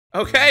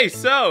Okay,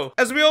 so,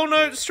 as we all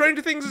know,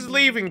 Stranger Things is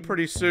leaving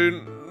pretty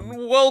soon.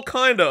 Well,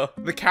 kinda.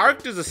 The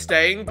characters are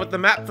staying, but the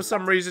map for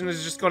some reason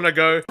is just gonna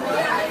go.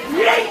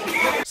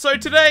 So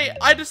today,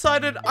 I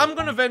decided I'm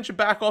gonna venture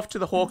back off to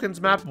the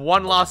Hawkins map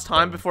one last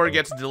time before it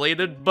gets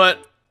deleted,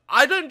 but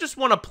I don't just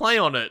want to play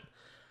on it.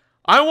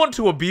 I want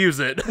to abuse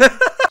it.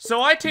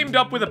 So I teamed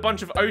up with a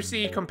bunch of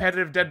OC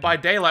competitive Dead by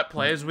Daylight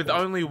players with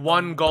only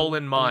one goal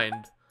in mind.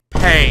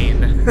 Pain.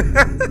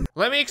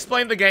 Let me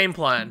explain the game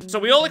plan. So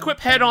we all equip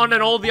head-on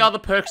and all the other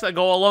perks that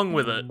go along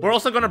with it. We're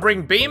also gonna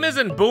bring beamers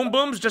and boom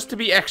booms just to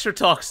be extra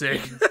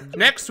toxic.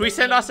 Next, we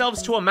send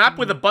ourselves to a map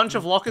with a bunch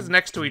of lockers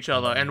next to each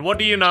other, and what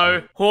do you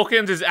know?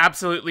 Hawkins is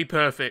absolutely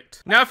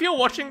perfect. Now, if you're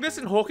watching this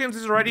and Hawkins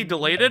is already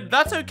deleted,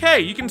 that's okay.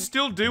 You can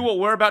still do what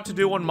we're about to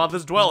do on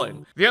Mother's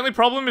Dwelling. The only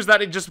problem is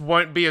that it just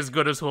won't be as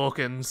good as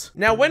Hawkins.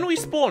 Now, when we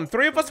spawn,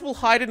 3 of us will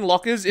hide in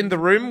lockers in the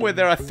room where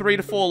there are 3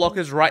 to 4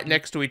 lockers right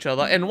next to each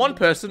other, and one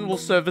person will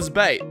serve as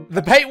bait.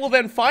 The bait will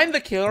then find the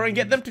killer and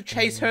get them to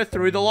chase her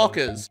through the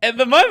lockers. At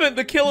the moment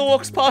the killer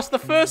walks past the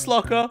first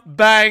locker,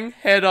 bang,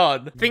 head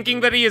on.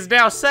 Thinking that he is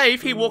now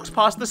safe, he walks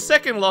past the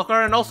second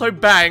locker and also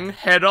bang,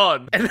 head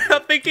on. And now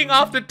thinking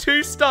after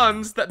 2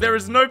 stuns that there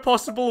is no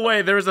possible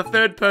way there is a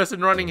third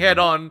person running head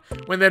on,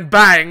 when then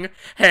bang,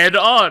 head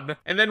on.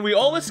 And then we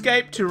all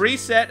escape to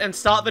reset and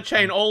start the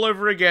chain all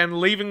over again,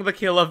 leaving the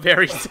killer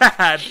very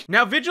sad.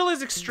 Now Vigil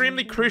is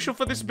extremely crucial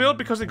for this build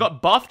because it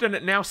got buffed and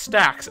it now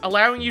stacks,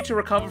 allowing you to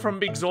recover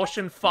from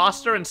exhaustion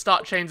faster and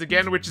start chains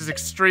again, which is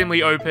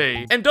extremely OP.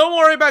 And don't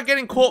worry about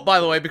getting caught, by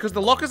the way, because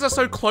the lockers are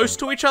so close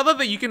to each other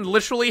that you can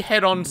literally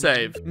head-on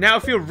save. Now,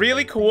 if you're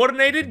really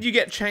coordinated, you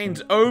get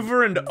chains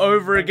over and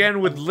over again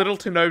with little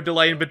to no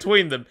delay in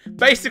between them,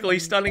 basically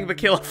stunning the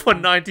killer for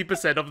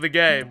 90% of the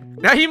game.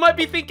 Now, you might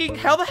be thinking,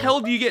 how the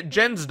hell do you get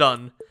gens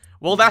done?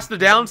 Well, that's the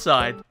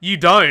downside. You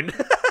don't.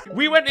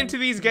 We went into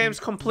these games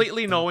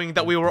completely knowing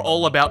that we were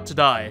all about to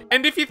die.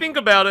 And if you think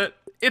about it,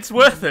 it's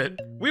worth it.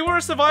 We were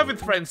a survive with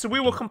friends, so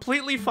we were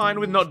completely fine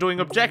with not doing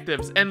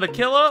objectives, and the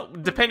killer,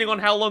 depending on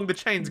how long the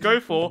chains go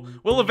for,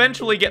 will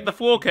eventually get the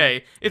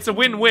 4K. It's a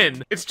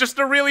win-win. It's just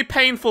a really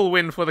painful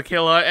win for the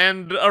killer,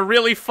 and a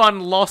really fun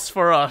loss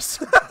for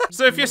us.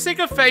 So if you're sick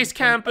of face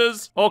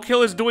campers, or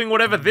killers doing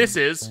whatever this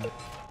is...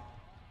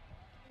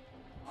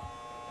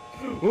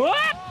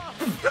 What?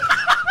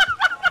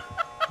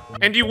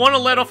 And you want to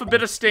let off a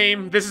bit of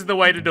steam, this is the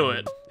way to do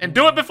it. And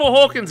do it before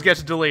Hawkins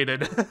gets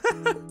deleted.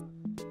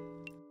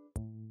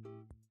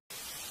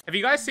 Have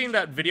you guys seen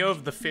that video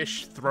of the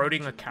fish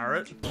throating a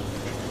carrot?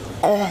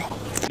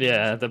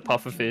 Yeah, the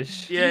puffer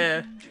fish.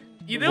 Yeah.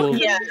 You know,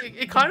 Yeah.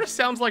 it kind of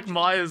sounds like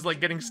Maya's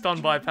like getting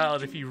stunned by a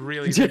pallet if you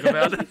really think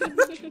about it.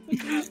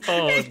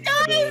 Oh,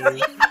 no.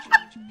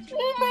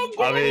 Oh my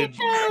god, I mean- it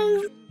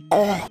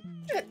does.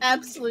 It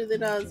absolutely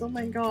does. Oh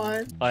my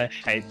god. I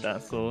hate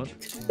that thought.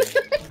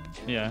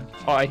 Yeah.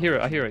 Oh, I hear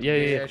it.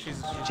 Yeah. She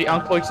she's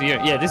uncloaks the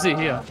unit. Yeah, this is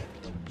here.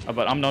 Oh,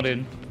 but I'm not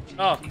in.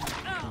 Oh.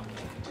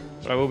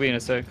 But I will be in a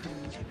sec.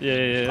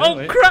 Yeah. Oh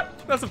wait.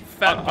 crap! That's a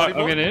fat I'm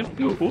volleyball. getting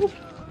in. Ooh.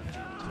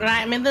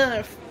 Right, I'm in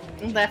the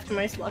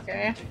leftmost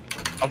locker.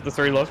 Of the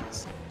 3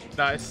 locks.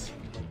 Nice.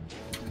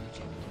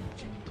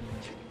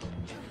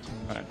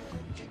 Alright.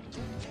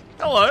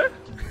 Hello.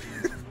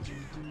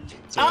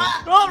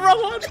 Ah! Oh,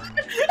 wrong one!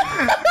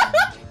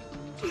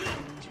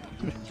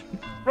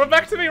 Run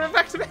back to me, run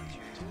back to me!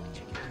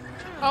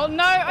 Oh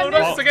no, Oh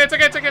no, it's okay, it's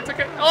okay, it's okay, it's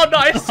okay. Oh,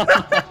 nice!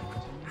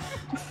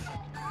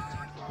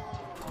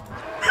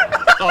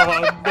 Oh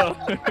no.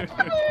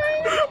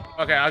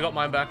 Okay, I got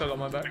mine back, I got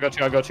mine back.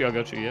 I got you,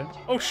 yeah.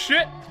 Oh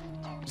shit!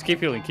 Just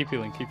keep healing.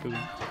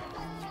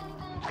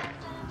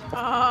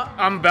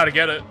 I'm about to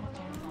get it.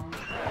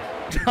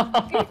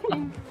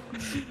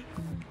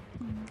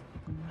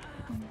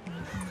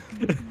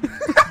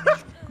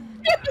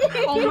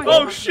 Oh my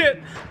Oh god.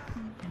 shit!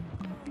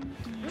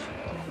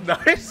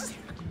 Nice!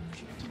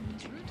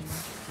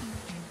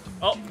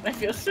 Oh, I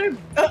feel so.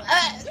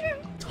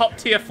 top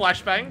tier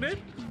flashbang, dude.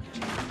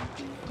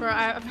 Bro,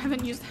 I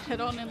haven't used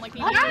head-on in like a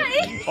year.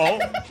 Hi! Oh.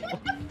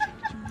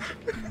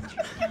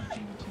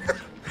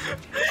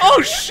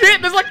 Oh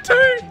shit, there's like 2!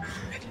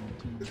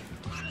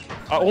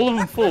 Are all of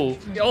them full?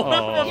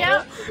 Oh,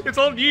 Yeah. it's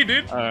on you,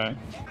 dude. Alright.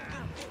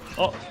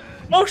 Oh.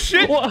 Oh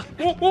shit! What?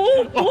 Whoa,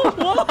 whoa, whoa,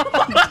 whoa.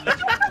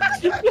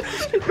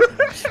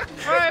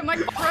 Bro, my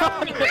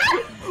bro.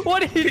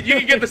 What is You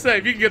can get the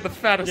save, you can get the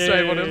fattest Yeah,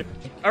 save yeah, on him.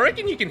 I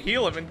reckon you can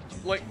heal him and,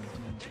 like...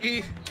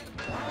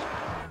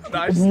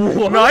 Nice.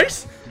 What?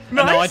 Nice! And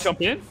now I Nice!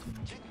 jump in?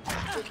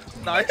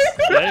 Nice!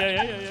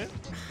 Yeah.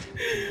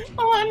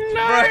 Oh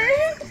no!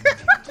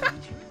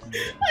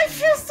 I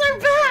feel so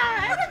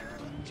bad!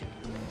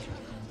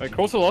 Wait,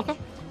 cross the locker?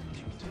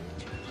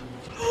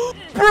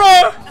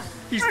 Bro!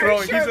 He's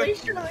throwing, Surely.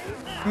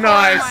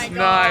 Nice, Oh my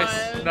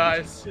nice, God.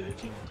 nice.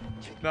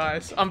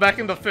 Nice. I'm back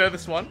in the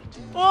furthest one.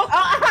 Oh!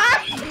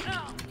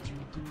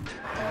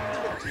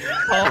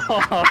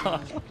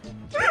 Oh.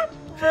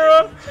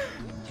 Bro!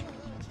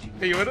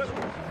 Are you in it?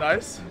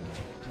 Nice.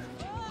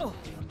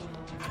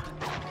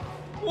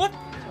 What?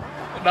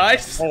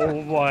 Nice.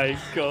 Oh my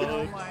god.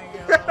 Oh my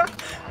god.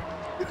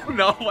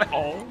 No way.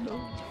 Oh no.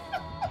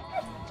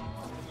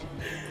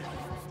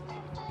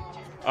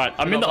 Alright,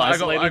 I'm in the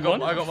isolated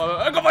one. I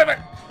got my back.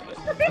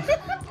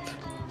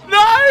 No!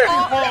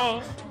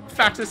 Oh.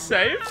 Fattest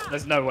save.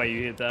 There's no way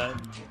you hit that.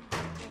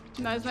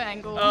 No, there's no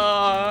angle.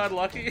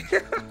 Lucky.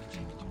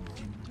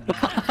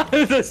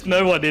 There's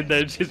no one in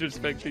there. She's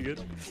respecting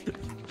it.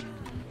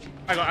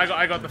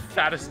 I got the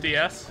fattest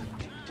DS.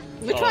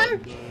 Which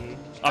one? No.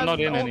 I'm not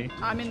in any.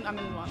 I'm in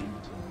one.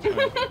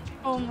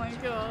 Oh my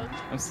god.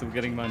 I'm still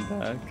getting mine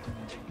back.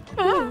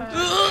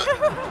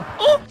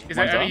 Is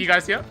there any of you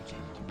guys here?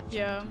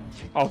 Yeah.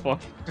 Oh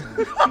fuck.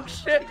 Oh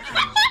shit.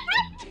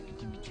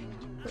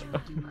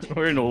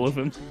 We're in all of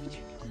them.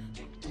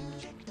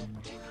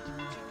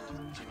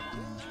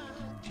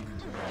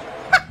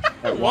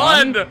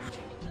 One.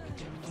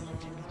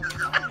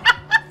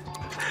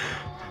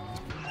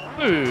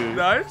 Ooh.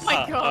 Nice. Oh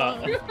my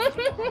god.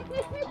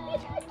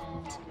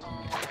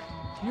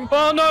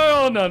 Oh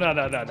no!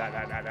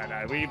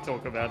 No! We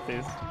talk about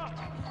this.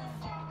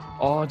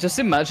 Oh, just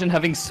imagine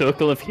having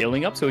circle of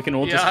healing up so we can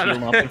all just Yeah, I heal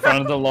know. up in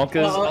front of the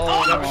lockers.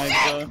 Oh, Oh my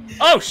god.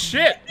 Oh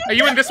shit! Are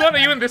you in this one? Are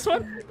you in this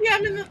one? Yeah,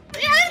 I'm in the.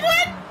 Yeah,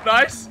 I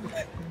Nice.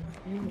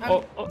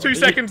 Oh, 2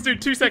 seconds,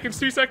 dude. 2 seconds.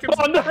 2 seconds.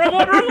 Oh, no. Wrong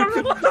one.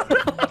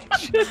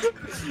 Shit.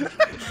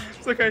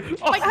 It's okay.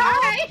 won.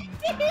 Hi.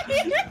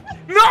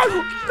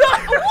 No!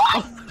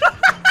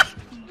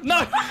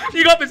 No!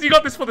 You got this. You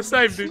got this for the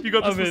save, dude. You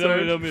got this I'm for the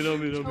save.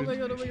 Oh my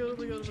god, oh my god, oh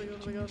my god, oh my god,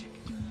 oh my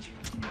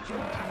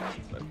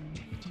god.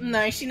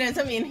 No, she knows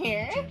I'm in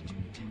here.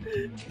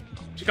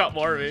 She got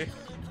more of me.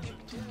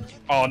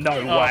 Oh, no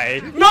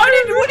way. No,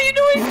 what are you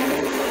doing?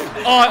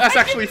 Oh, that's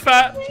actually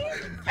fat.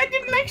 I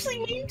didn't actually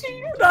mean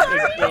to.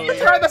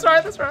 That's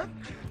right.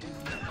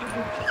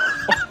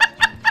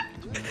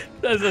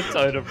 There's a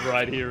totem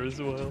right here as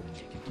well.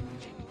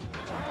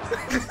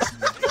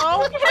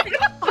 Oh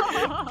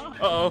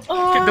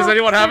Uh-oh. Does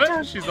anyone have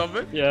it? She's on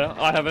me. Yeah,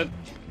 I haven't.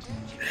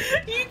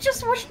 You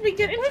just watched me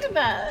get into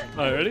that.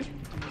 Oh, ready?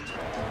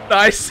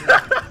 Nice.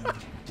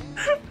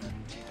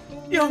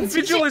 Yo,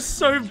 Vigil is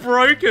so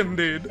broken,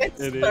 dude.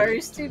 It's It so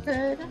is.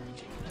 stupid.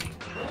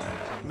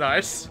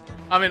 Nice.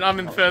 I'm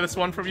in the furthest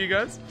one from you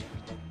guys.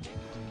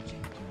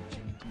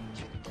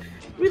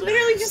 We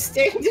literally just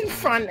stand in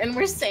front and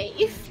we're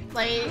safe.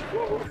 Like.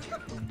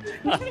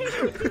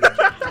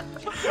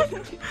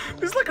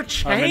 There's like a I'm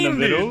chain, in the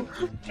middle.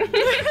 dude.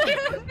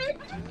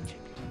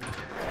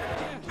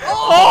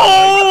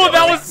 Oh,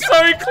 that was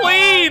so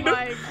clean. Oh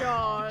my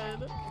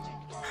god.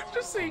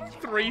 Just seeing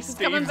 3 coming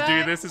Steves do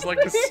back. this is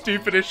like the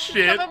stupidest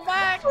shit. Coming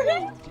back.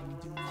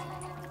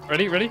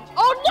 Ready? Ready?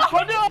 Oh no!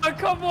 Oh no!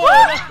 Come on!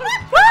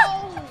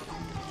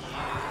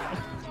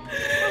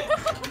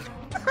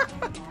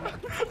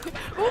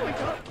 Oh my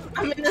god.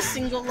 I'm in the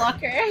single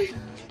locker.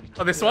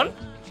 Oh, this one?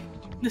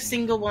 The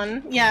single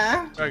one.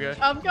 Yeah. Okay.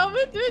 I'm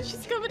coming, dude.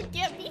 She's coming to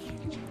get me.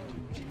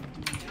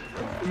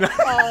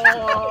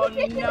 Oh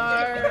no.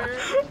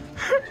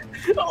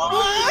 Oh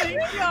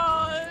my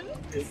god.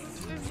 This is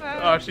so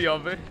sad. Oh, she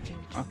on me.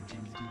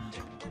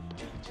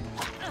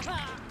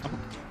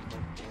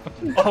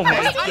 Oh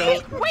my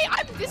god! Wait,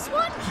 I'm this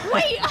one?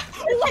 Wait!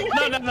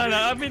 No!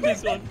 I'm in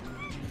this one.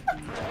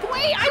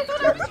 Wait, I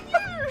thought I was you!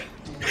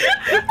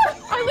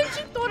 I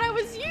legit thought I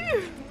was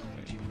you!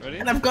 Ready?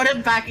 And I've got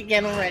it back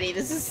again already.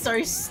 This is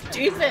so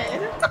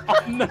stupid.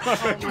 Oh no!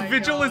 Oh my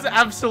Vigil God. is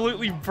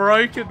absolutely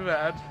broken,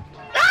 man.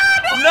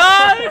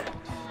 No!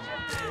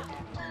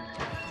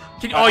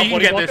 Oh, you can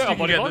get this. You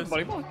can get this.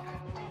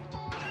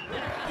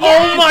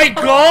 Oh my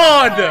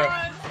god!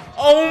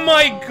 Oh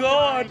my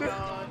god!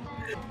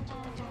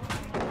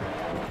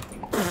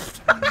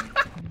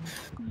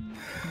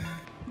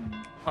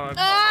 Hold on.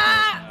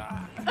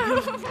 Ah!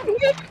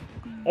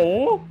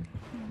 Oh!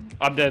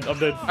 I'm dead. I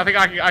think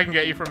I can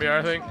get you from here.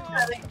 I think.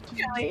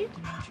 Really?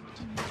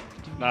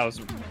 That was.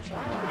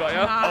 Got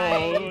ya.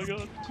 Oh my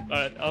god!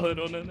 Alright, I'll hold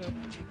on now.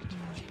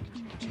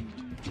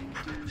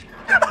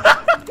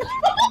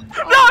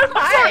 No!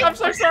 I'm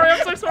so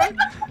sorry.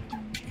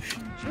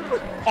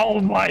 Oh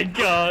my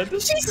god!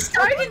 She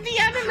started the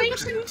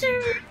animation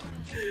too.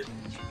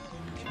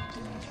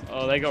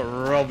 Oh, they got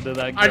robbed of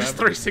that. I just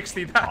grab.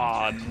 360 that.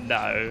 Oh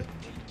no!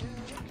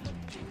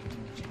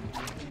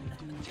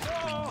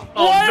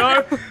 Oh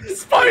no!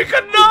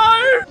 Spoken,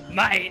 no!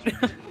 Mate!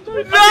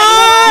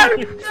 No!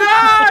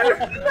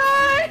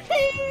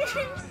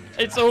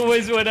 It's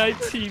always when I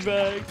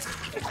teabag.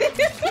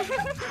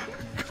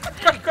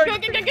 Go.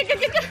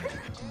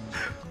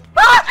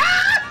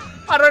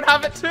 I don't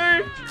have it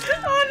too.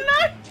 Oh no!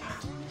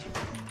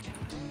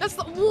 That's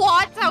the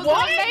what? That was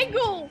What? an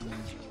angle!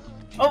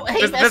 Oh,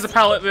 hey, There's a bestie.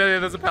 pallet there.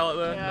 There's a pallet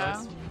there. Yeah.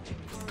 Nice.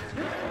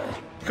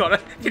 Got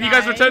it. Can you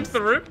guys return to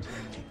the room?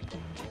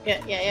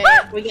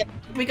 Yeah.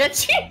 We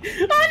got you.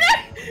 Oh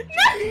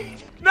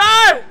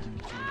no!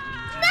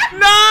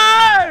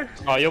 No!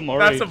 Oh, you're Maury.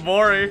 That's a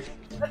Mori.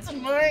 That's a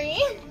Mori.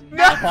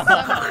 No!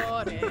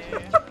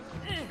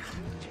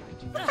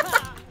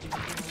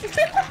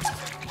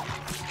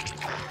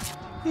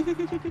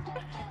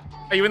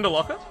 Are you in the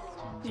locker?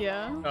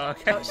 Yeah.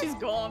 Okay. Oh, she's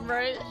gone,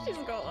 bro. She's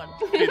gone.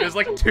 Dude, there's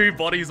like 2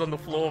 bodies on the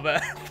floor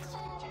there.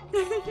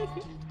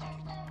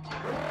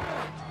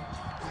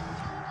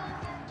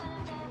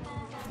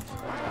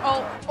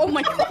 Oh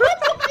my god.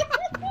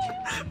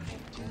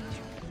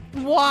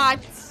 What?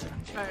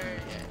 Oh,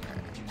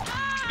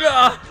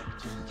 Ah!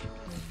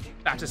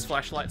 Baptist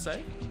flashlight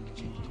save.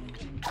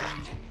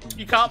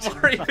 You can't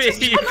worry me.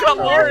 You can't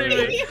worry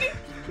me.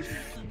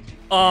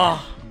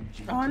 Oh.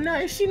 Oh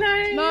no, she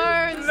knows.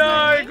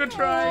 No, good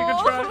try, good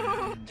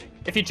try.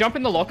 If you jump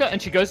in the locker and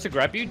she goes to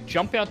grab you,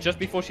 jump out just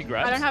before she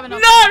grabs. I don't have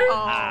enough. No!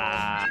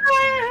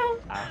 Oh.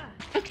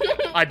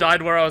 I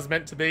died where I was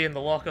meant to be in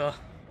the locker.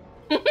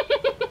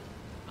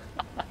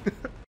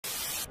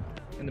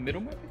 In the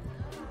middle, maybe?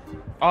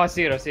 Oh, I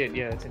see it.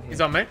 Yeah, it's in here.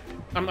 He's on me.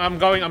 I'm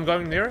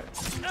going near it.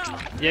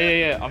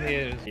 Yeah. I'm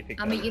here.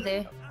 I'll meet you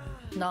there.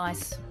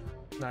 Nice.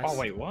 Nice. Oh,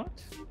 wait, what?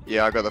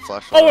 Yeah, I got the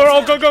flashlight. Oh, we're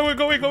all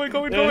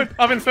going.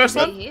 I'm in first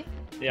Are one. you here?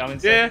 Yeah, I'm in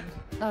Yeah. second.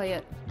 Oh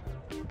yeah.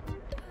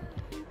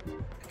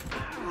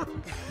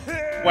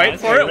 Wait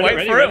Nice. for it,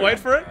 Ready, ready. wait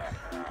for it.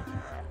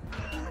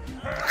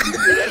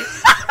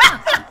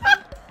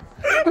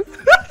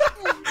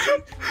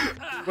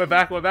 We're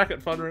back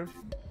at fun room.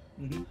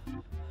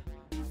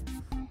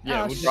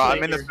 Yeah, Oh, we'll just Right, wait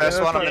I'm in the here.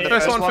 first one. I'm in the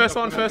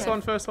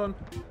First one.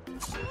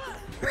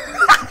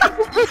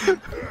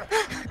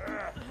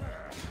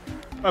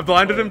 I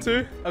blinded him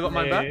too. I got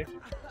mine back.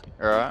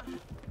 Alright.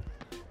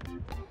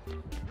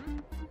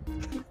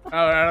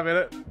 Alright, I'm in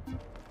it.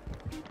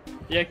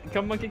 Yeah,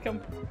 come, monkey,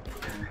 come.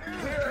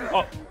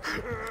 Oh,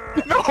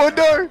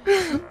 No!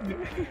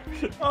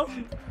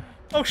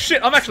 Oh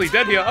shit! I'm actually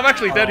dead here.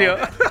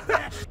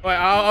 Wait,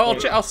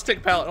 I'll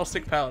stick pallet.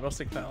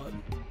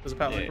 There's a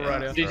pallet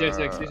right here.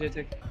 DJ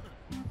Tech.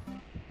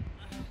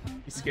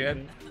 You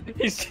scared?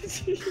 He's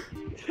just...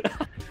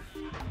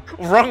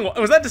 Wrong one.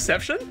 Was that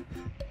deception?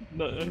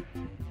 No.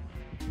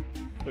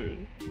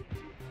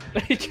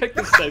 He checked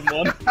the same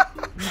one.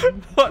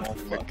 What? Oh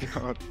my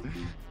god.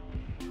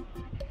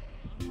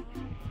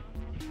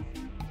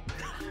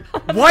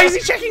 Why is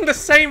he checking the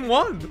same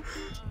one?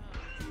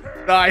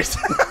 Nice.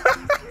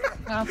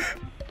 Oh.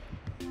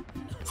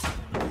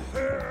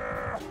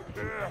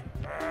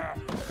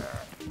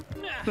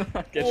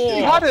 Get Oh. You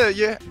you. had it,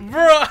 yeah.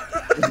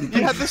 Bruh.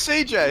 You had the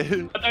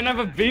CJ. I don't have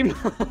a beam.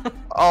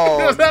 Oh,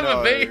 Does that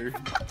no. have a B?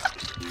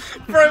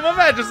 Bro, my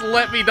man just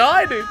let me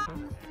die, dude.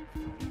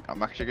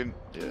 I'm actually gonna,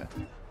 yeah.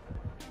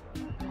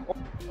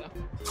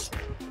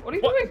 What are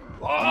you What? doing?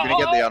 I'm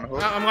gonna get the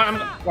unhook.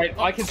 I'm Wait,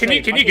 I can. Can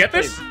save, you I get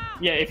save. this?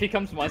 Yeah, if he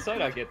comes to my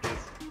side, I get this.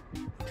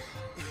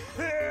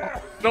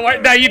 No,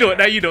 wait, now you do it.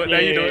 Yeah.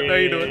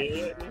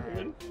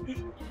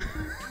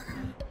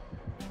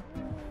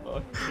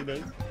 Oh, he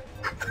knows.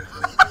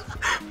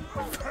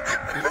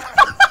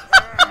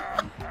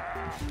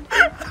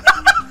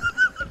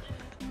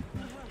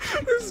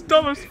 This is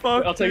dumb as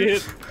fuck. I'll take a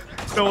hit.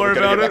 Don't worry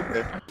about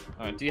it.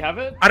 Alright, do you have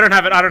it? I don't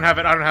have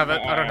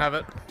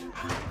it.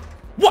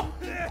 What?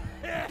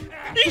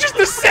 You just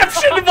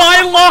deceptioned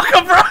my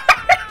locker, bro.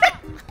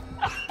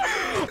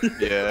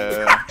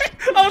 Yeah.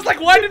 I was like,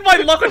 why did my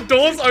locker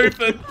doors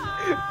open?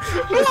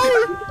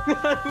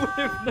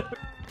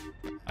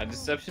 I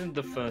deceptioned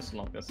the first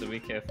locker, so be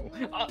careful.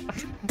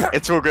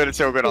 It's all good,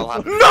 I'll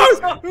have it.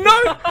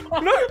 No!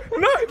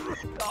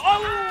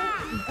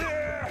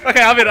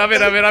 Okay, I'm in. I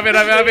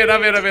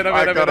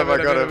got him. I'm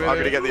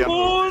gonna get the unhook.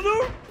 Oh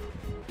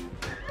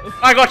no!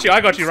 I got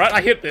you, right?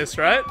 I hit this,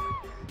 right?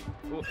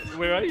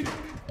 Where are you?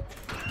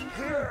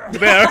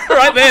 There,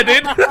 right there,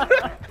 dude.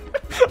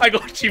 I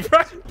got you,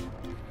 bro.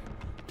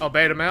 I'll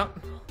bait him out.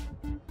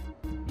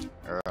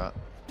 Alright.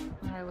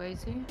 Alright, where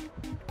is he?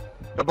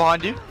 Go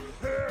behind you.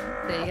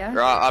 There you go.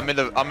 Right, I'm in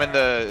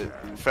the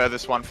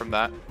furthest one from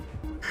that.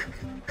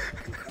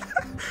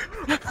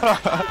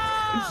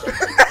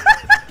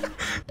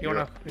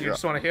 You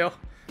just wanna heal?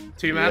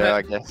 Two-man Yeah, I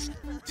it? guess.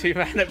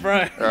 Two-man it,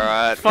 bro.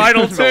 Alright.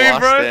 Final The two, last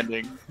bro.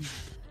 standing.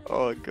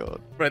 Oh god.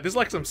 Bro, this is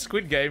like some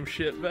Squid Game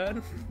shit,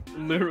 man.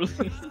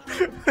 Literally.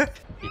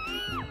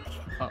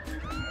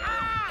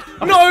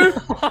 No!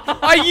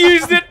 I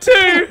used it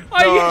too!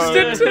 I used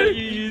it You too!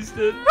 used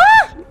it.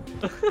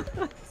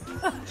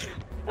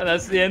 And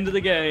that's the end of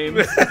the game.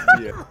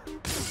 Yeah.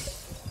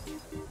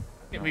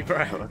 Hit me,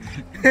 bro.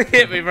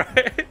 Hit me, bro.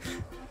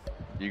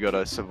 You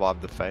gotta survive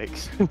the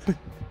fakes.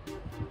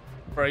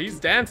 Bro, he's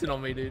dancing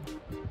on me, dude.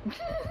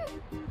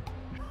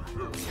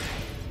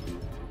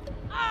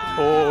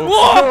 Oh.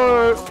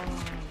 Whoa!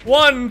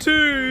 1,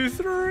 2,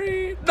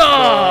 3. No!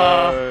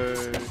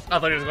 I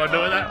thought he was gonna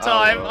do it that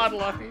time. well.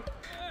 Unlucky.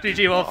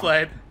 GG, well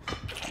played.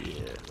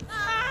 Yeah.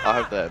 I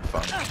hope they had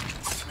fun.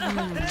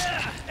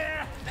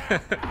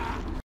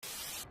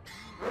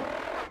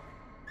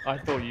 I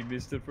thought you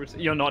missed it for a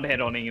second. You're not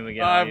head-onning him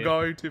again. I'm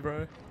going to,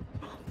 bro.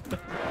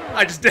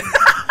 I just did.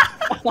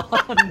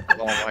 Oh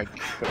my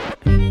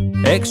god.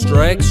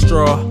 Extra,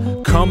 extra,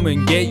 come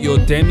and get your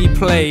Demi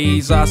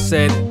plays. I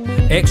said,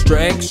 extra,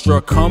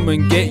 extra, come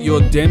and get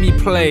your Demi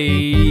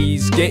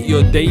plays. Get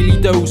your daily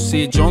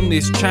dosage on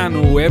this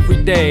channel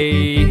every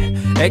day.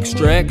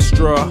 Extra,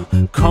 extra,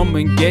 come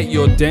and get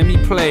your Demi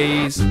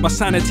plays. My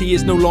sanity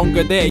is no longer there.